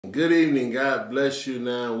Good evening. God bless you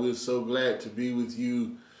now. We're so glad to be with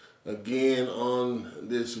you again on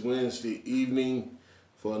this Wednesday evening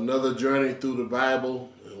for another journey through the Bible.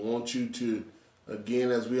 I want you to,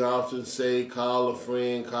 again, as we often say, call a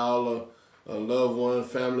friend, call a loved one,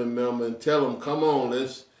 family member, and tell them, come on,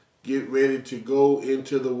 let's get ready to go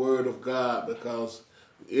into the Word of God, because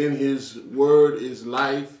in His Word is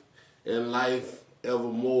life and life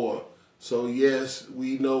evermore. So yes,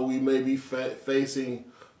 we know we may be facing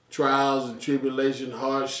trials and tribulation,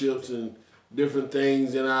 hardships, and different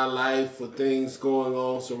things in our life, for things going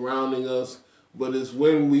on surrounding us. But it's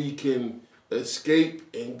when we can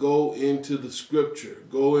escape and go into the Scripture,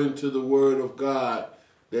 go into the Word of God,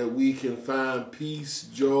 that we can find peace,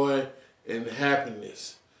 joy, and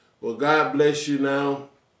happiness. Well, God bless you now.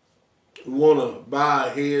 We want to bow our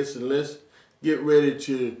heads and let's get ready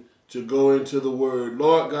to go into the Word.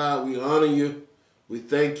 Lord God, we honor you. We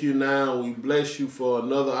thank you now. We bless you for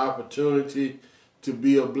another opportunity to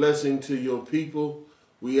be a blessing to your people.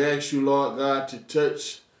 We ask you, Lord God, to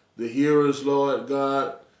touch the hearers, Lord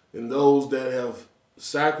God, and those that have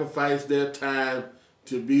sacrificed their time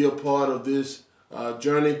to be a part of this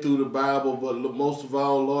journey through the Bible. But most of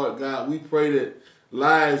all, Lord God, we pray that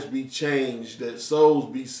lives be changed, that souls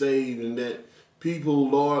be saved, and that people,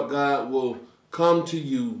 Lord God, will come to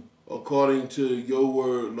you according to your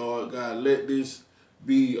word, Lord God. Let this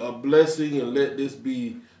be a blessing, and let this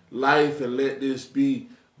be life, and let this be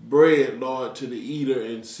bread, Lord, to the eater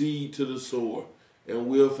and seed to the sower. And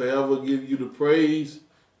we'll forever give you the praise,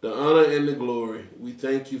 the honor, and the glory. We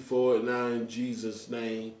thank you for it now in Jesus'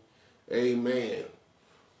 name. Amen.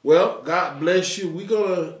 Well, God bless you. We're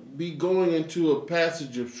going to be going into a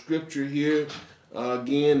passage of Scripture here,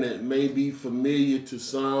 again, that may be familiar to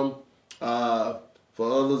some. For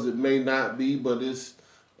others, it may not be, but it's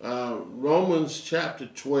Romans chapter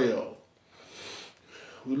 12.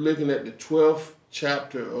 We're looking at the 12th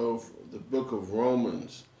chapter of the book of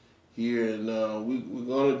Romans here, and we're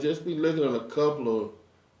going to just be looking at a couple of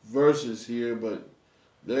verses here, but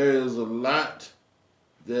there is a lot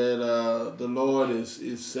that the Lord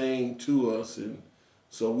is saying to us, and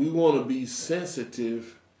so we want to be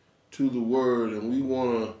sensitive to the Word, and we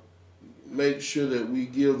want to make sure that we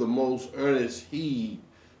give the most earnest heed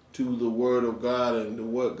to the Word of God and to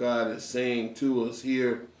what God is saying to us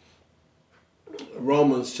here.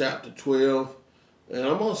 Romans chapter 12. And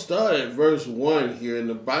I'm going to start at verse 1 here. And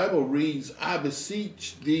the Bible reads, I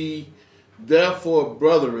beseech thee, therefore,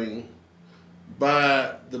 brethren,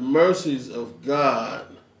 by the mercies of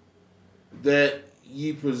God, that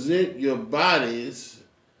ye present your bodies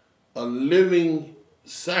a living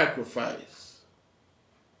sacrifice,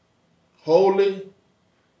 holy,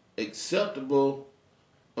 acceptable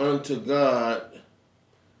unto God,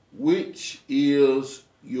 which is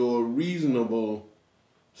your reasonable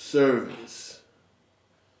service.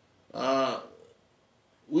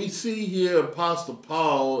 We see here Apostle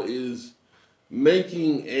Paul is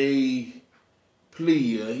making a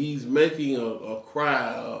plea. He's making a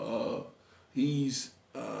cry. He's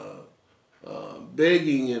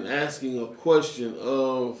begging and asking a question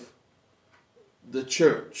of the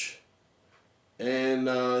church.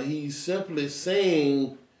 And he's simply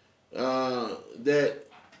saying that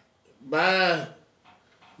by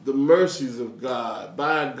the mercies of God,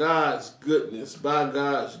 by God's goodness, by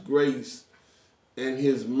God's grace and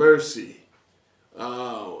His mercy,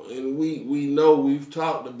 and we know we've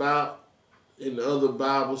talked about in other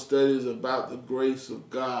Bible studies about the grace of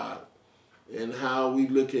God and how we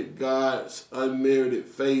look at God's unmerited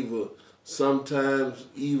favor, sometimes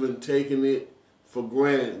even taking it for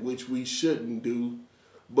granted, which we shouldn't do,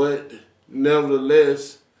 but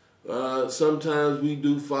nevertheless, sometimes we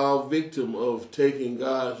do fall victim of taking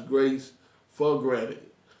God's grace for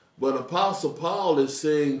granted. But Apostle Paul is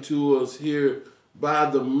saying to us here, by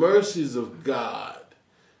the mercies of God,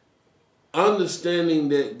 understanding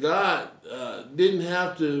that God didn't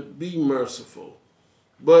have to be merciful,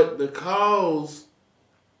 but because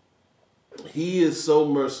He is so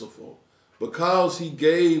merciful, because He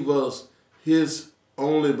gave us His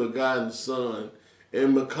only begotten Son,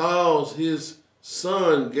 and because His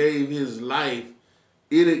Son gave His life,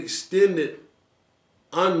 it extended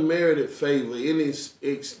unmerited favor. It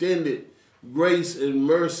extended grace and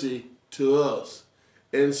mercy to us.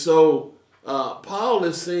 And so Paul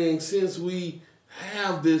is saying, since we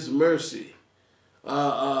have this mercy,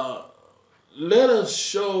 let us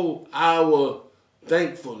show our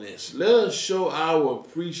thankfulness. Let us show our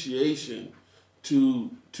appreciation to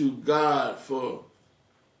God for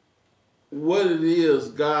what it is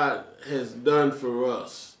God has done for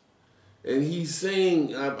us. And he's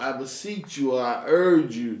saying, I beseech you, I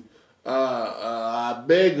urge you, I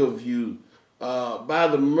beg of you, by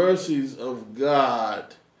the mercies of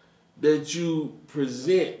God, that you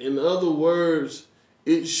present. In other words,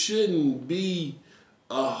 it shouldn't be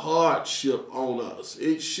a hardship on us.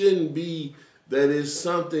 It shouldn't be that it's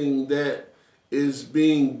something that is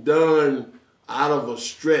being done out of a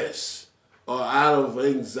stress or out of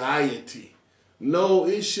anxiety. No,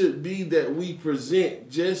 it should be that we present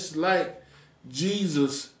just like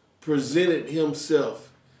Jesus presented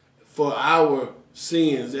himself for our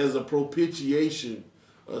sins as a propitiation,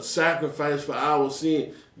 a sacrifice for our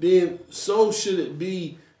sin. Then so should it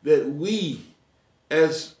be that we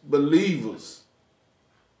as believers,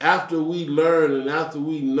 after we learn and after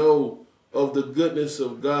we know of the goodness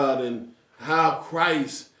of God and how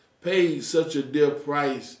Christ paid such a dear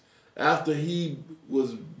price after he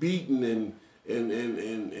was beaten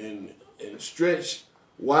and stretched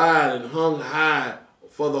wide and hung high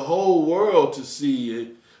for the whole world to see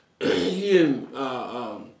it. He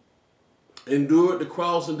endured the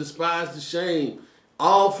cross and despised the shame,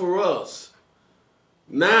 all for us.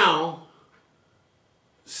 Now,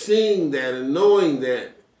 seeing that and knowing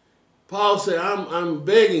that, Paul said, I'm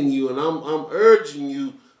begging you and I'm urging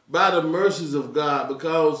you by the mercies of God,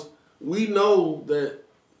 because we know that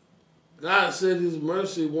God said his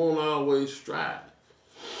mercy won't always strive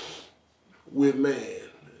with man.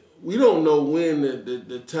 We don't know when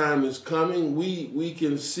the time is coming. We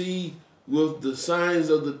can see with the signs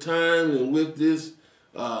of the time and with this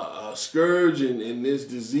scourge and this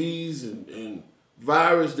disease and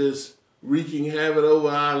virus that's wreaking havoc over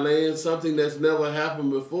our land, something that's never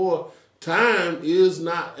happened before. Time is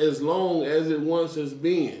not as long as it once has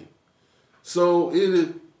been. So it is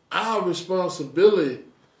our responsibility,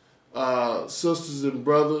 sisters and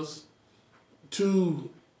brothers,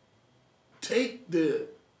 to take the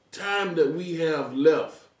time that we have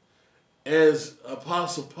left, as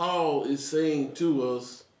Apostle Paul is saying to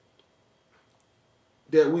us,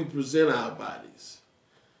 that we present our bodies,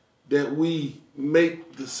 that we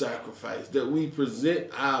make the sacrifice, that we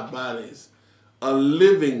present our bodies a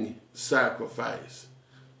living sacrifice.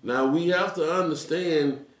 Now we have to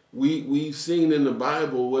understand, we've seen in the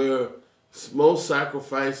Bible where most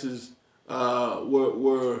sacrifices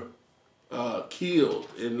were killed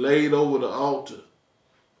and laid over the altar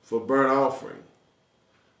for burnt offering.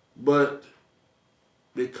 But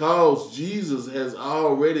because Jesus has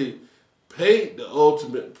already paid the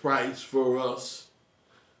ultimate price for us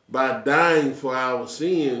by dying for our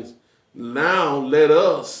sins, now let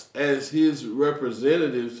us, as his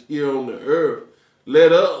representatives here on the earth,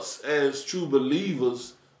 let us as true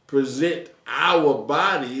believers present our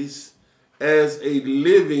bodies as a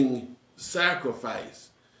living sacrifice.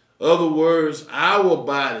 In other words, our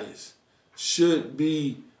bodies should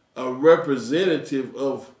be a representative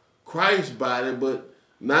of Christ's body, but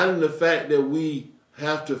not in the fact that we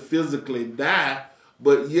have to physically die,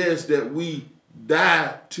 but yes, that we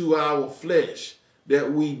die to our flesh,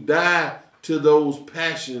 that we die to those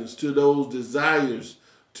passions, to those desires,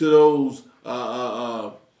 to those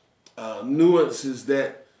nuances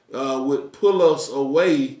that would pull us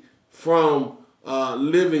away from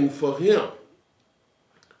living for him.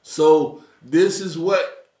 So this is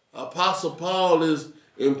what Apostle Paul is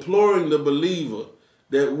imploring the believer,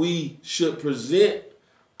 that we should present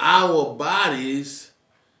our bodies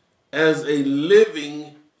as a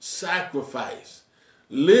living sacrifice.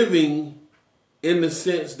 Living in the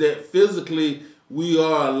sense that physically we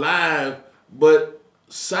are alive, but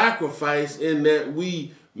sacrifice in that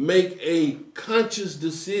we make a conscious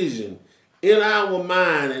decision in our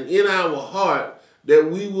mind and in our heart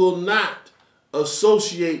that we will not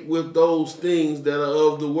associate with those things that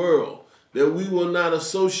are of the world, that we will not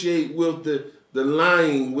associate with the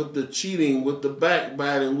lying, with the cheating, with the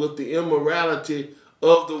backbiting, with the immorality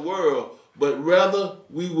of the world, but rather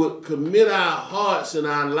we would commit our hearts and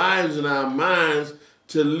our lives and our minds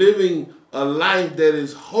to living a life that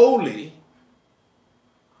is holy,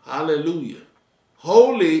 hallelujah,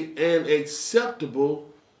 holy and acceptable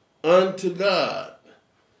unto God.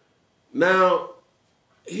 Now,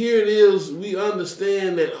 here it is, we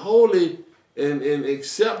understand that holy and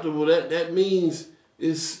acceptable, that means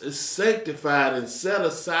it's sanctified and set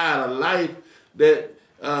aside, a life that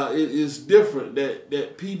is different,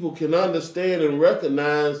 that people can understand and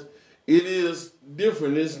recognize it is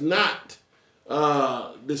different. It's not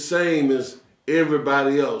the same as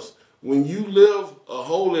everybody else. When you live a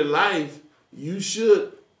holy life, you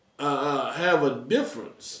should have a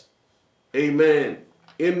difference, amen,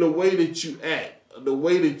 in the way that you act, the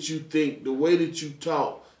way that you think, the way that you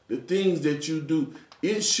talk, the things that you do.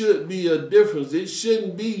 It should be a difference. It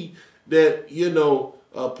shouldn't be that, you know,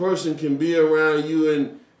 a person can be around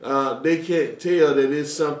you they can't tell that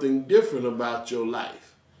it's something different about your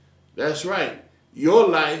life. That's right. Your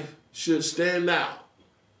life should stand out.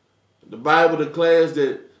 The Bible declares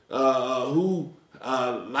that who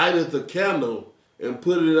lighteth a candle and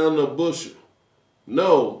put it under a bushel.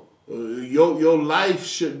 No, your life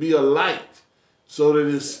should be a light so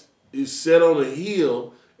that it's set on a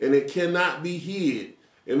hill and it cannot be hid.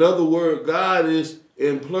 In other words, God is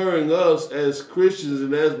imploring us as Christians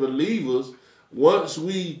and as believers, once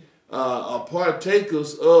we are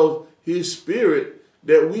partakers of his spirit,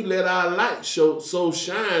 that we let our light so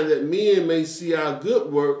shine that men may see our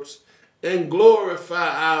good works and glorify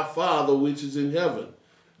our Father which is in heaven.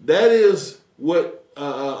 That is what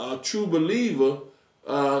a true believer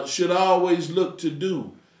should always look to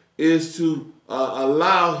do, is to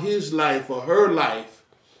allow his life or her life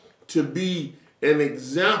to be an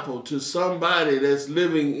example to somebody that's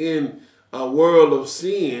living in a world of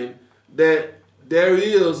sin, that there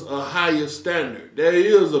is a higher standard. There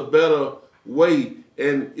is a better way.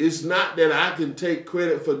 And it's not that I can take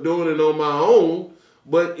credit for doing it on my own,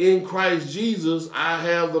 but in Christ Jesus, I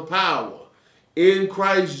have the power. In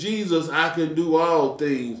Christ Jesus, I can do all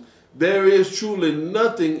things. There is truly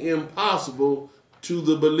nothing impossible to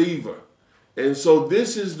the believer. And so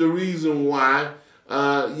this is the reason why,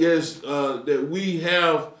 that we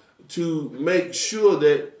have to make sure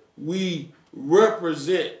that we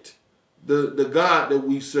represent the God that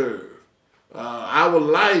we serve. Our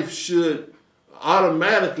life should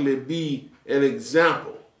automatically be an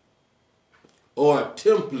example or a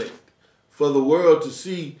template for the world to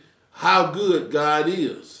see how good God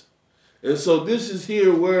is. And so this is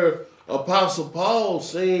here where Apostle Paul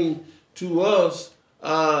saying to us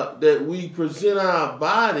that we present our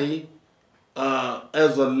body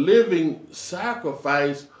as a living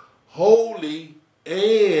sacrifice, holy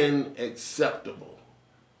and acceptable.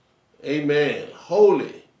 Amen.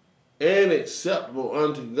 Holy and acceptable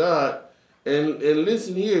unto God. And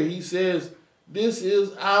listen here, he says, this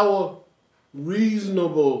is our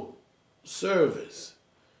reasonable service.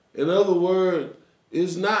 In other words,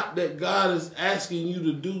 it's not that God is asking you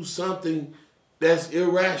to do something that's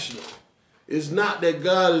irrational. It's not that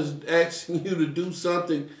God is asking you to do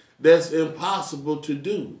something that's impossible to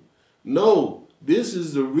do. No, this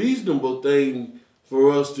is the reasonable thing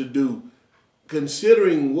for us to do,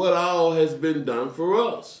 considering what all has been done for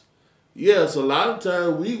us. Yes, a lot of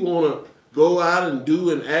times we want to go out and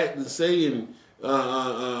do and act and say and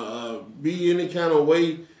be any kind of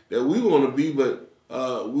way that we want to be, but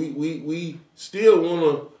we still want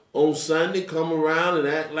to on Sunday come around and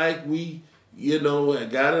act like we,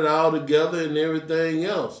 got it all together and everything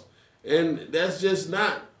else. And that's just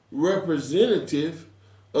not representative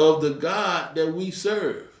of the God that we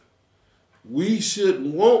serve. We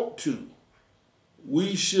should want to.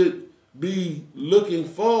 We should be looking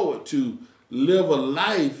forward to live a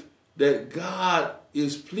life that God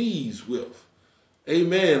is pleased with.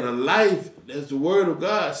 Amen. A life, as the word of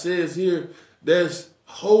God says here, that's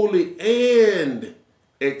holy and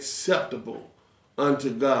acceptable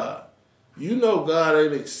unto God. You know God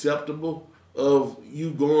ain't acceptable of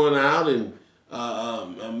you going out and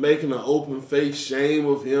making an open face shame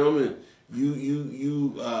of him, and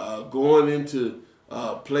you going into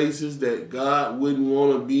places that God wouldn't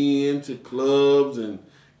want to be into, clubs and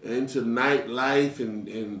into nightlife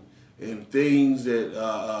and things that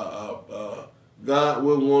God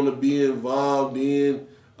wouldn't want to be involved in,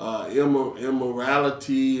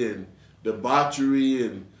 immorality and debauchery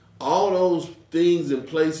and all those things and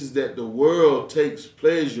places that the world takes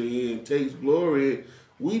pleasure in, takes glory in.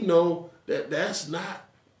 We know that that's not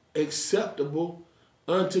acceptable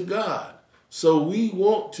unto God. So we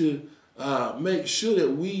want to make sure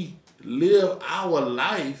that we live our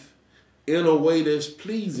life in a way that's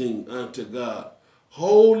pleasing unto God,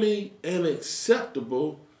 holy and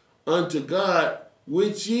acceptable unto God,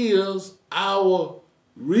 which is our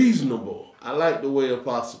reasonable. I like the way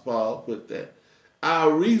Apostle Paul put that.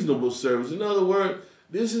 Our reasonable service. In other words,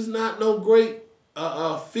 this is not no great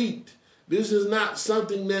feat. This is not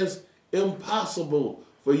something that's impossible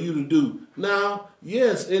for you to do. Now,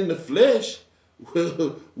 yes, in the flesh,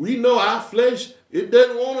 we know our flesh, it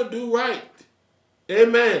doesn't want to do right.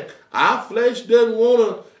 Amen. Our flesh doesn't want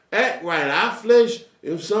to act right. Our flesh,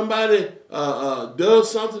 if somebody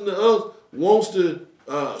does something to us, wants to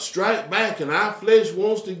strike back, and our flesh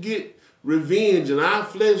wants to get revenge, and our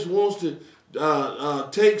flesh wants to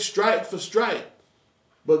take strike for strike.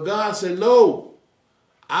 But God said, no,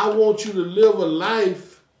 I want you to live a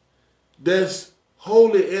life that's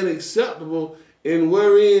holy and acceptable, and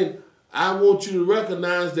wherein I want you to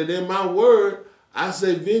recognize that in my word, I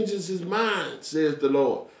say, vengeance is mine, says the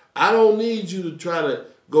Lord. I don't need you to try to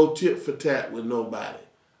go tit for tat with nobody.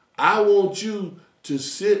 I want you to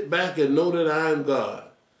sit back and know that I am God.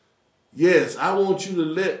 Yes, I want you to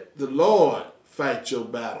let the Lord fight your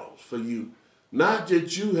battles for you. Not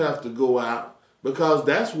that you have to go out, because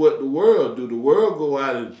that's what the world do. The world go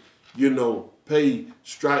out and, pay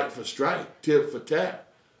strike for strike, tit for tat.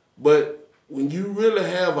 But when you really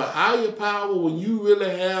have a higher power, when you really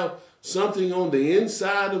have something on the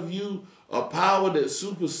inside of you, a power that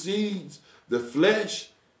supersedes the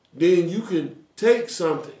flesh, then you can take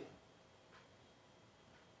something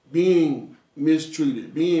being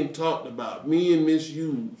mistreated, being talked about, being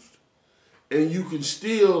misused, and you can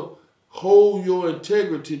still hold your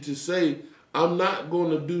integrity to say, I'm not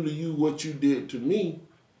going to do to you what you did to me,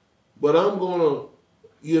 but I'm going to,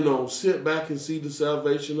 sit back and see the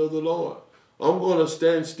salvation of the Lord. I'm going to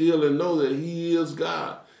stand still and know that he is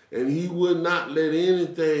God, and he would not let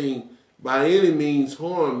anything by any means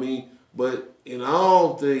harm me, but in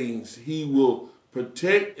all things he will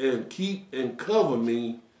protect and keep and cover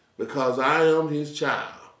me because I am his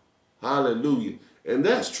child. Hallelujah. And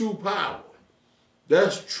that's true power.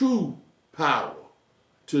 That's true power,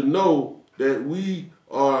 to know that we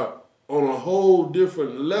are on a whole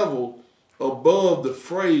different level above the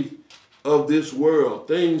fray of this world,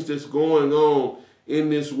 things that's going on in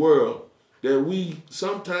this world that we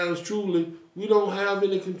sometimes truly we don't have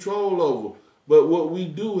any control over. But what we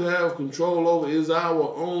do have control over is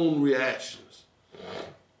our own reactions.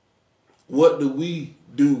 What do we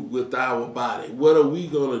do with our body? What are we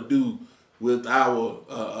going to do with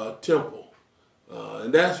our temple?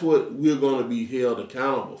 And that's what we're going to be held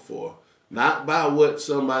accountable for. Not by what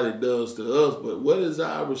somebody does to us, but what is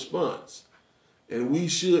our response? And we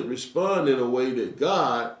should respond in a way that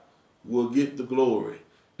God will get the glory,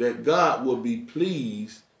 that God will be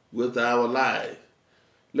pleased with our life.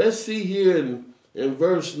 Let's see here in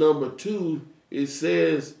verse number 2, it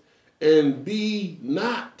says, and be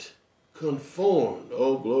not conformed.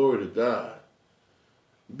 Oh, glory to God.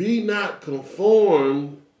 Be not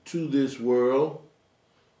conformed to this world,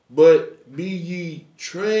 but be ye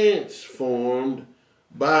transformed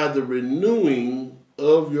by the renewing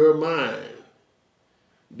of your mind,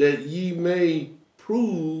 that ye may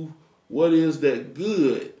prove what is that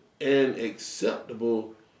good and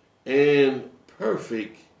acceptable and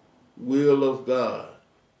perfect will of God.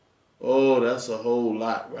 Oh, that's a whole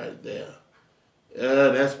lot right there.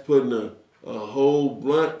 That's putting a whole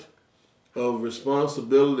blunt of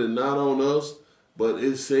responsibility not on us, but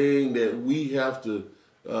it's saying that we have to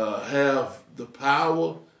have the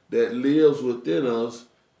power that lives within us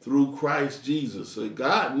through Christ Jesus. So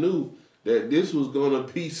God knew that this was going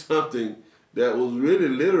to be something that was really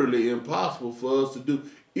literally impossible for us to do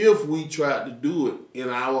if we tried to do it in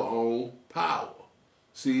our own power.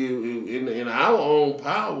 See, in our own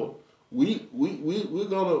power, we're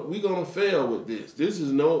gonna fail with this. This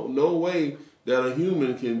is no way that a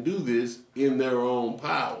human can do this in their own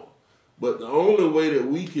power. But the only way that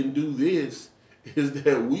we can do this is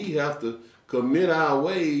that we have to commit our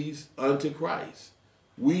ways unto Christ.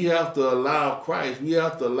 We have to allow Christ, we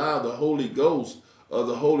have to allow the Holy Ghost or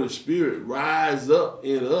the Holy Spirit rise up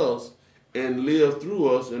in us and live through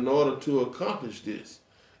us in order to accomplish this.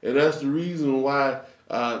 And that's the reason why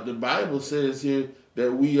the Bible says here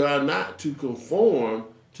that we are not to conform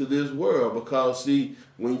to this world. Because, see,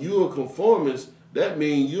 when you're a conformist, that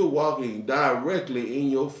means you're walking directly in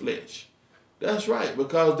your flesh. That's right,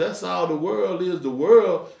 because that's all the world is. The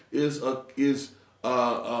world is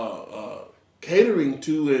catering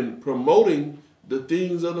to and promoting the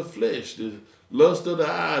things of the flesh, the lust of the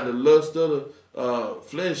eye, the lust of the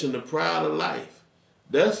flesh, and the pride of life.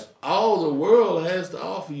 That's all the world has to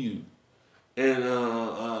offer you. And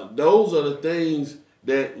those are the things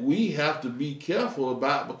that we have to be careful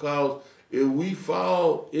about, because if we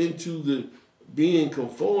fall into the being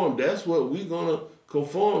conformed, that's what we're going to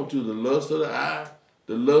conform to, the lust of the eye,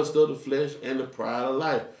 the lust of the flesh, and the pride of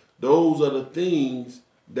life. Those are the things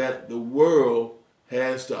that the world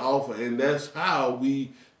has to offer, and that's how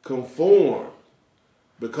we conform,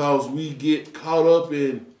 because we get caught up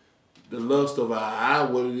in the lust of our eye,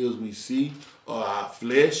 what it is we see, or our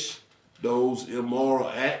flesh, those immoral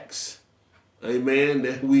acts, amen,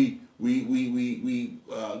 that we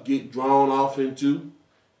get drawn off into.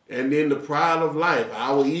 And then the pride of life,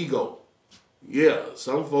 our ego. Yeah,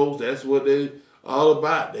 some folks, that's what they all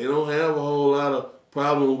about. They don't have a whole lot of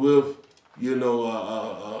problem with,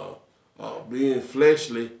 being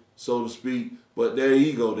fleshly, so to speak, but their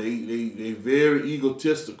ego, they very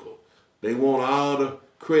egotistical. They want all the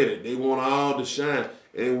credit. They want all the shine.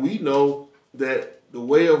 And we know that the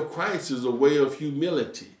way of Christ is a way of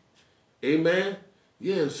humility. Amen?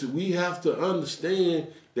 Yes, we have to understand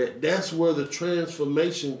that's where the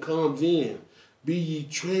transformation comes in. Be ye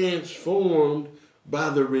transformed by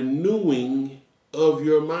the renewing of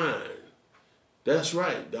your mind. That's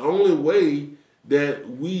right. The only way that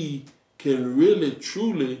we can really,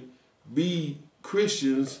 truly be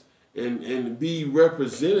Christians and be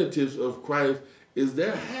representatives of Christ is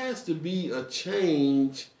there has to be a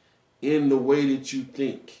change in the way that you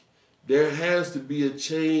think. There has to be a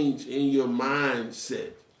change in your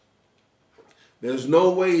mindset. There's no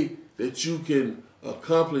way that you can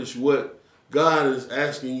accomplish what God is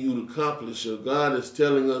asking you to accomplish or God is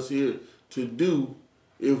telling us here to do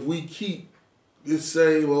if we keep this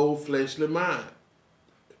same old fleshly mind.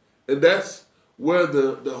 And that's where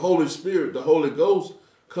the Holy Spirit, the Holy Ghost,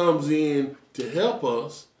 comes in to help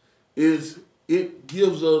us, is it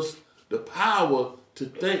gives us the power to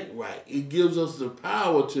think right. It gives us the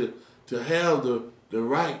power to have the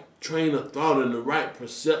right train of thought and the right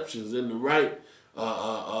perceptions and the right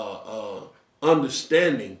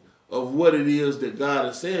understanding of what it is that God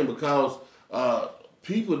is saying. Because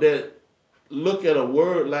people that look at a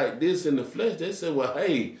word like this in the flesh, they say, well,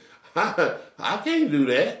 hey, I can't do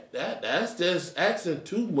that. That's just asking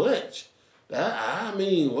too much. What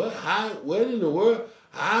in the world?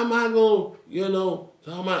 How am I going to,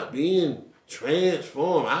 talking about being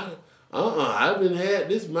transformed? I've been had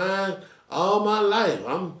this mind all my life.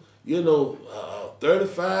 I'm,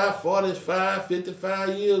 35, 45, 55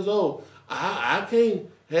 years old. I can't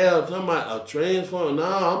have talking about a transform. No,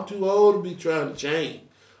 I'm too old to be trying to change.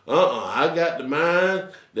 I got the mind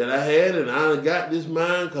that I had, and I got this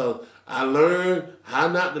mind because I learned how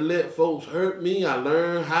not to let folks hurt me. I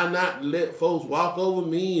learned how not to let folks walk over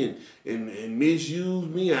me and misuse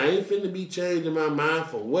me. I ain't finna be changing my mind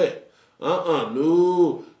for what?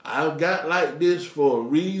 No. I've got like this for a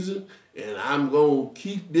reason, and I'm going to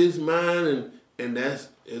keep this mind, and that's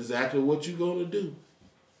exactly what you're going to do.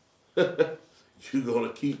 You're going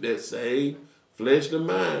to keep that same fleshly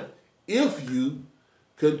mind if you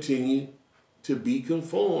continue to be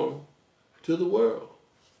conformed to the world.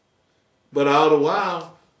 But all the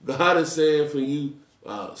while, God is saying for you,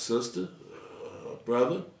 sister,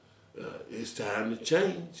 brother, it's time to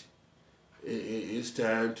change. It's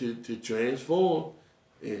time to transform.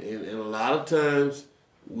 And a lot of times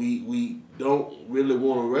we don't really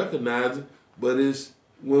want to recognize it, but it's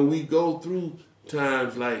when we go through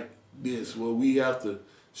times like this where we have to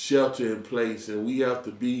shelter in place and we have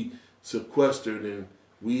to be sequestered and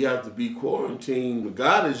we have to be quarantined. But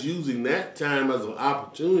God is using that time as an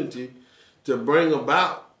opportunity to bring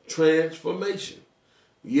about transformation.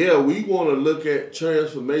 Yeah, we want to look at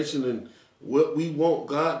transformation and what we want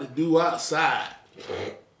God to do outside.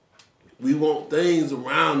 We want things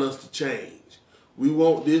around us to change. We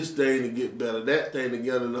want this thing to get better, that thing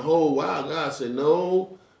together. And the whole while, God said,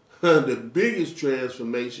 no, the biggest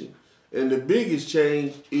transformation and the biggest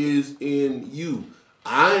change is in you.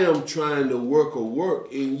 I am trying to work a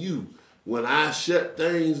work in you. When I shut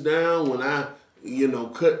things down, when I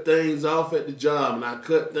cut things off at the job, and I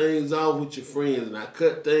cut things off with your friends, and I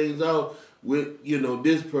cut things off with,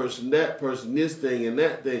 this person, that person, this thing and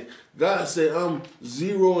that thing. God said, I'm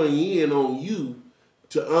zeroing in on you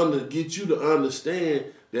to get you to understand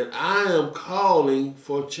that I am calling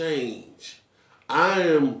for change. I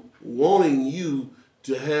am wanting you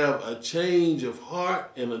to have a change of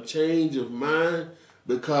heart and a change of mind,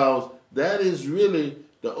 because that is really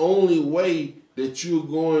the only way that you're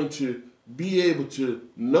going to be able to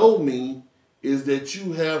know me, is that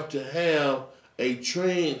you have to have a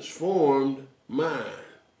transformed mind.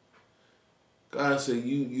 God said,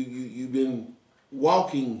 you've been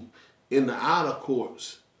walking in the outer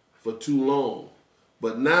courts for too long,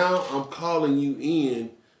 but now I'm calling you in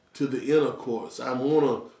to the inner courts. I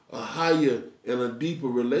want a higher and a deeper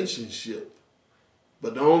relationship.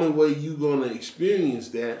 But the only way you're going to experience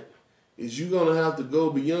that is you're going to have to go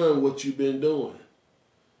beyond what you've been doing.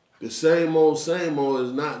 The same old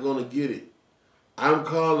is not going to get it. I'm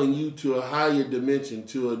calling you to a higher dimension,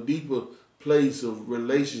 to a deeper place of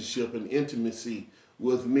relationship and intimacy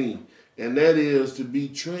with me. And that is to be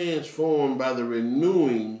transformed by the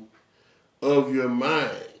renewing of your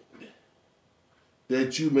mind,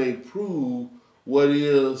 that you may prove what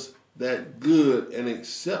is that good and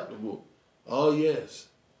acceptable. Oh yes,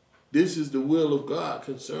 this is the will of God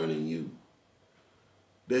concerning you.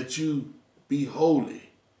 That you be holy,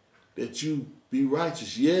 that you be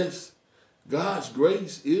righteous. Yes, God's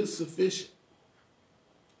grace is sufficient.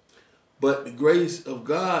 But the grace of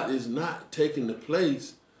God is not taking the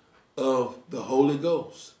place of the Holy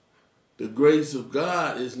Ghost. The grace of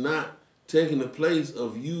God is not taking the place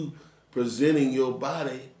of you presenting your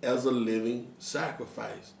body as a living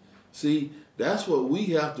sacrifice. See, That's what we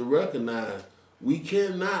have to recognize. We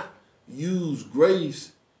cannot use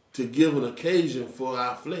grace to give an occasion for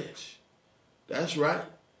our flesh. That's right.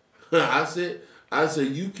 I said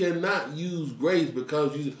you cannot use grace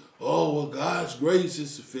because you say, oh, well, God's grace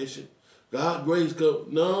is sufficient. God's grace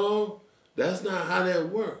no, that's not how that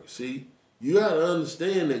works. See, you got to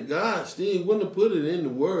understand that God still wouldn't have put it in the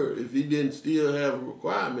word if he didn't still have a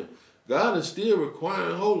requirement. God is still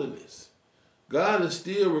requiring holiness. God is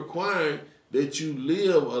still requiring that you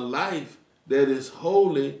live a life that is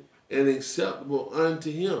holy and acceptable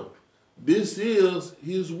unto him. This is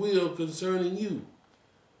his will concerning you.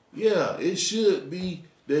 Yeah, it should be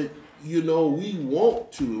that, we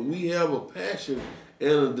want to, and we have a passion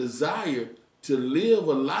and a desire to live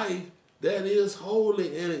a life that is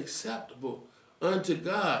holy and acceptable unto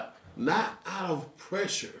God, not out of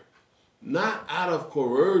pressure, not out of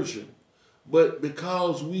coercion, but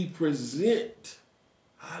because we present,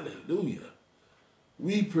 hallelujah,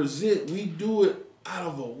 we do it out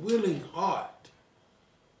of a willing heart.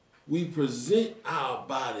 We present our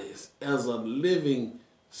bodies as a living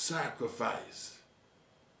sacrifice,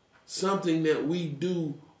 something that we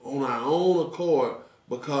do on our own accord,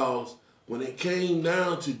 because when it came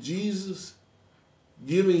down to Jesus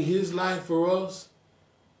giving his life for us,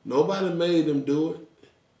 nobody made him do it.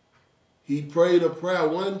 He prayed a prayer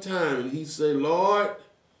one time and he said, Lord,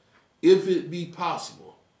 if it be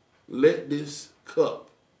possible, let this cup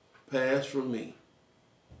pass from me.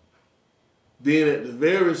 Then at the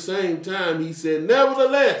very same time, he said,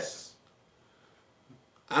 nevertheless,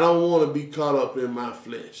 I don't want to be caught up in my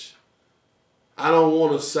flesh. I don't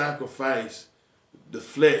want to sacrifice the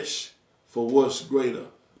flesh for what's greater,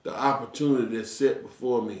 the opportunity that's set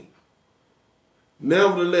before me.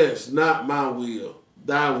 Nevertheless, not my will,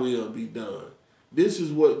 thy will be done. This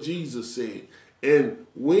is what Jesus said. And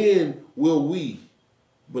when will we,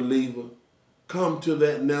 believer, come to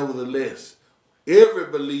that nevertheless? Every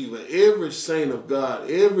believer, every saint of God,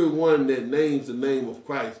 everyone that names the name of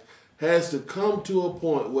Christ has to come to a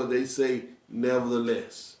point where they say,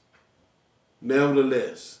 nevertheless.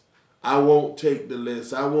 Nevertheless, I won't take the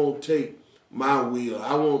less. I won't take my will.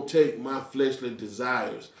 I won't take my fleshly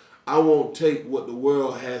desires. I won't take what the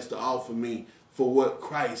world has to offer me for what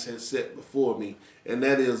Christ has set before me. And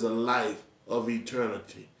that is a life of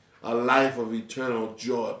eternity, a life of eternal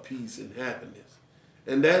joy, peace, and happiness.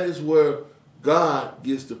 And that is where God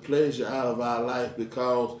gets the pleasure out of our life,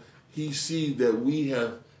 because he sees that we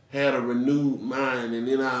have had a renewed mind. And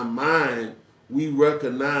in our mind, we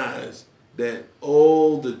recognize that,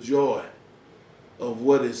 oh, the joy of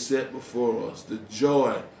what is set before us, the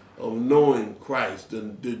joy of knowing Christ,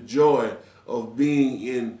 the joy of being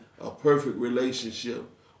in a perfect relationship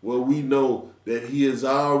where we know that he has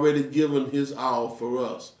already given his all for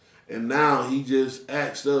us. And now he just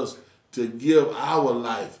asks us to give our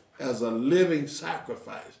life as a living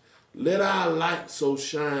sacrifice. Let our light so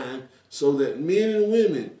shine so that men and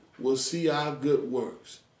women will see our good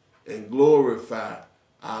works and glorify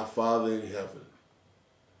our Father in heaven.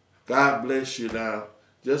 God bless you now.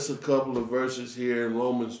 Just a couple of verses here in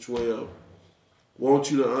Romans 12.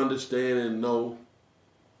 Want you to understand and know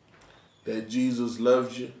that Jesus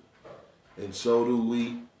loves you, and so do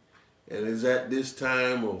we. And it's at this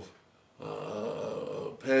time of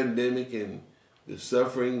pandemic and the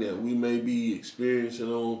suffering that we may be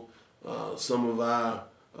experiencing on some of our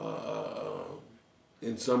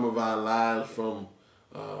in some of our lives, from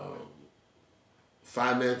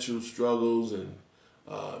financial struggles and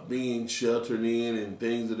being sheltered in and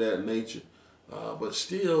things of that nature. But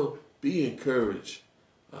still be encouraged.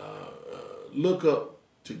 Look up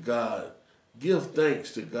to God. Give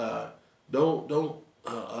thanks to God. Don't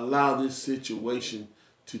allow this situation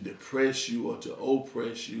to depress you or to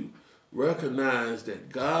oppress you. Recognize that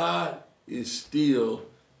God is still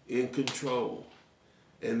in control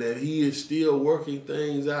and that he is still working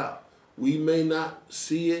things out. We may not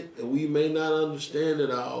see it and we may not understand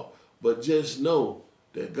it all, but just know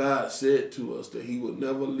that God said to us that he would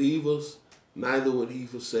never leave us, neither would he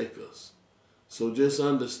forsake us. So just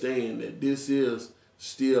understand that this is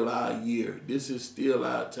still our year. This is still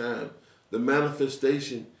our time. The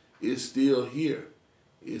manifestation is still here.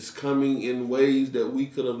 It's coming in ways that we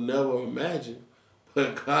could have never imagined,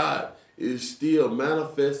 but God is still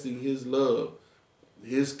manifesting his love,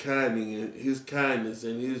 his kindness,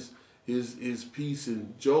 and his peace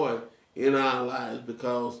and joy in our lives,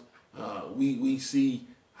 because we see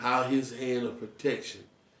how his hand of protection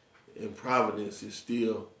and providence is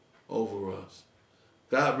still over us.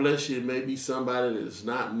 God bless you. It may be somebody that does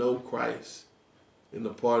not know Christ in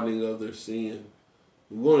the pardoning of their sin.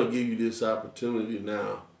 We want to give you this opportunity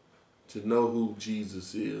now to know who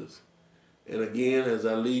Jesus is. And again, as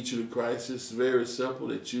I lead you to Christ, it's very simple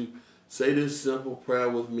that you say this simple prayer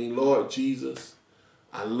with me. Lord Jesus,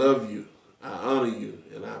 I love you, I honor you,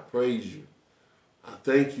 and I praise you. I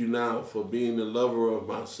thank you now for being the lover of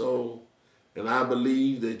my soul, and I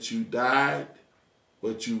believe that you died,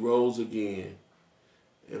 but you rose again.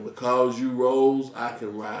 And because you rose, I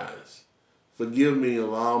can rise. Forgive me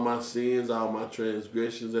of all my sins, all my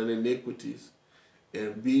transgressions and iniquities,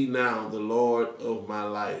 and be now the Lord of my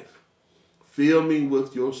life. Fill me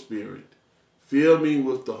with your Spirit. Fill me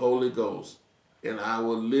with the Holy Ghost, and I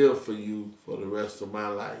will live for you for the rest of my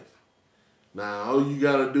life. Now, all you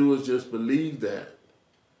got to do is just believe that.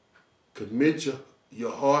 Commit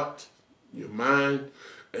your heart, your mind,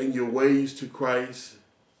 and your ways to Christ,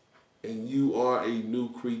 and you are a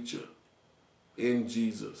new creature in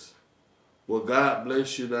Jesus. Well, God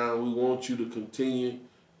bless you now. We want you to continue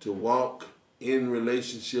to walk in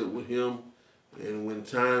relationship with him. And when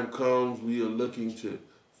time comes, we are looking to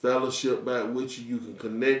fellowship back with you. You can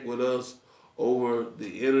connect with us over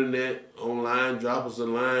the internet, online. Drop us a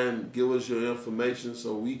line. Give us your information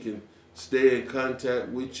so we can stay in contact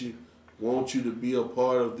with you. Want you to be a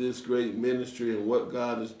part of this great ministry and what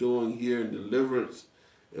God is doing here in deliverance.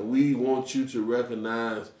 And we want you to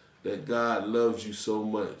recognize that God loves you so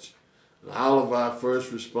much. And all of our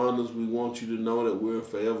first responders, we want you to know that we're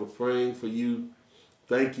forever praying for you.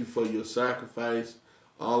 Thank you for your sacrifice.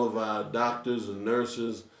 All of our doctors and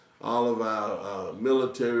nurses, all of our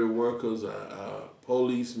military workers, our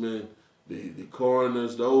policemen, the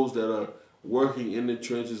coroners, those that are working in the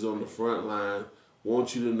trenches on the front line,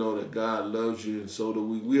 want you to know that God loves you, and so do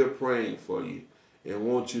we. We are praying for you and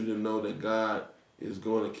want you to know that God is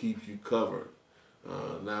going to keep you covered.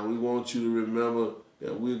 Now, we want you to remember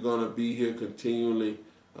that we're going to be here continually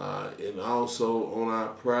and also on our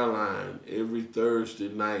prayer line every Thursday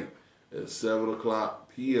night at 7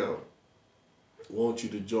 o'clock p.m. I want you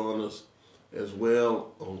to join us as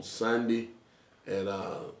well on Sunday at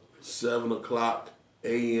 7 o'clock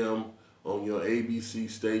a.m. on your ABC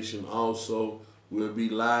station. Also, we'll be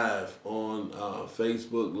live on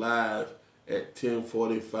Facebook Live at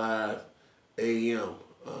 10:45 a.m.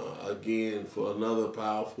 Again, for another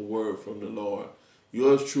powerful word from the Lord.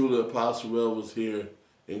 Yours truly, Apostle Revills here,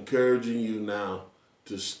 encouraging you now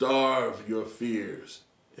to starve your fears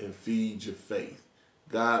and feed your faith.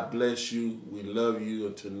 God bless you. We love you.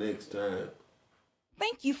 Until next time.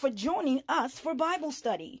 Thank you for joining us for Bible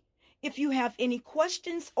study. If you have any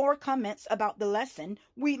questions or comments about the lesson,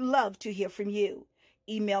 we'd love to hear from you.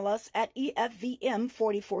 Email us at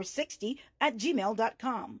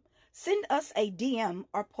EFVM4460@gmail.com. Send us a DM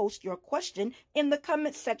or post your question in the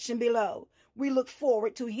comments section below. We look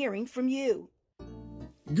forward to hearing from you.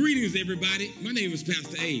 Greetings, everybody. My name is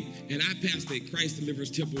Pastor Abe, and I pastor at Christ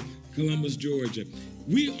Deliverance Temple, Columbus, Georgia.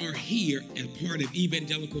 We are here as part of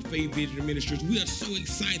Evangelical Faith Vision Ministries. We are so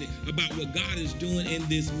excited about what God is doing in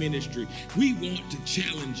this ministry. We want to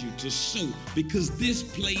challenge you to sow because this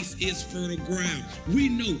place is fertile ground. We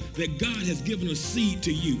know that God has given a seed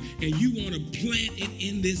to you, and you want to plant it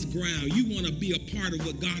in this ground. You want to be a part of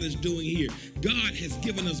what God is doing here. God has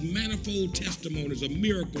given us manifold testimonies of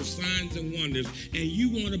miracles, signs, and wonders, and you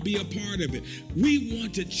want to be a part of it. We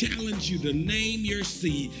want to challenge you to name your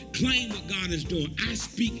seed, claim what God is doing. I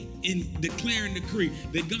speak and declare and decree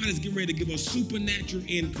that God is getting ready to give a supernatural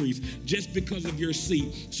increase just because of your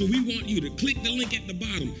seed. So we want you to click the link at the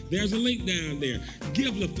bottom. There's a link down there.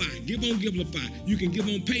 Givelify. Give on Givelify. You can give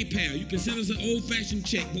on PayPal. You can send us an old-fashioned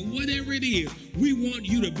check. But whatever it is, we want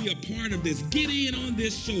you to be a part of this. Get in on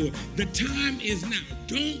this sword. The time is now.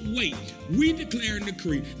 Don't wait. We declare and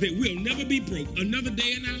decree that we'll never be broke another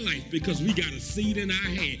day in our life because we got a seed in our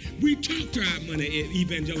hand. We talk to our money at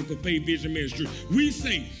Evangelical Faith Vision Ministry. We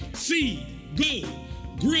say, seed, go,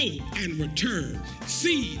 grow, and return.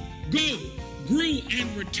 Seed, go, grow,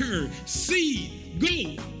 and return. Seed,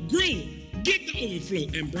 go, grow, get the overflow,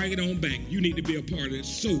 and bring it on back. You need to be a part of it.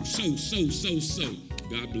 So.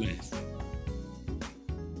 God bless.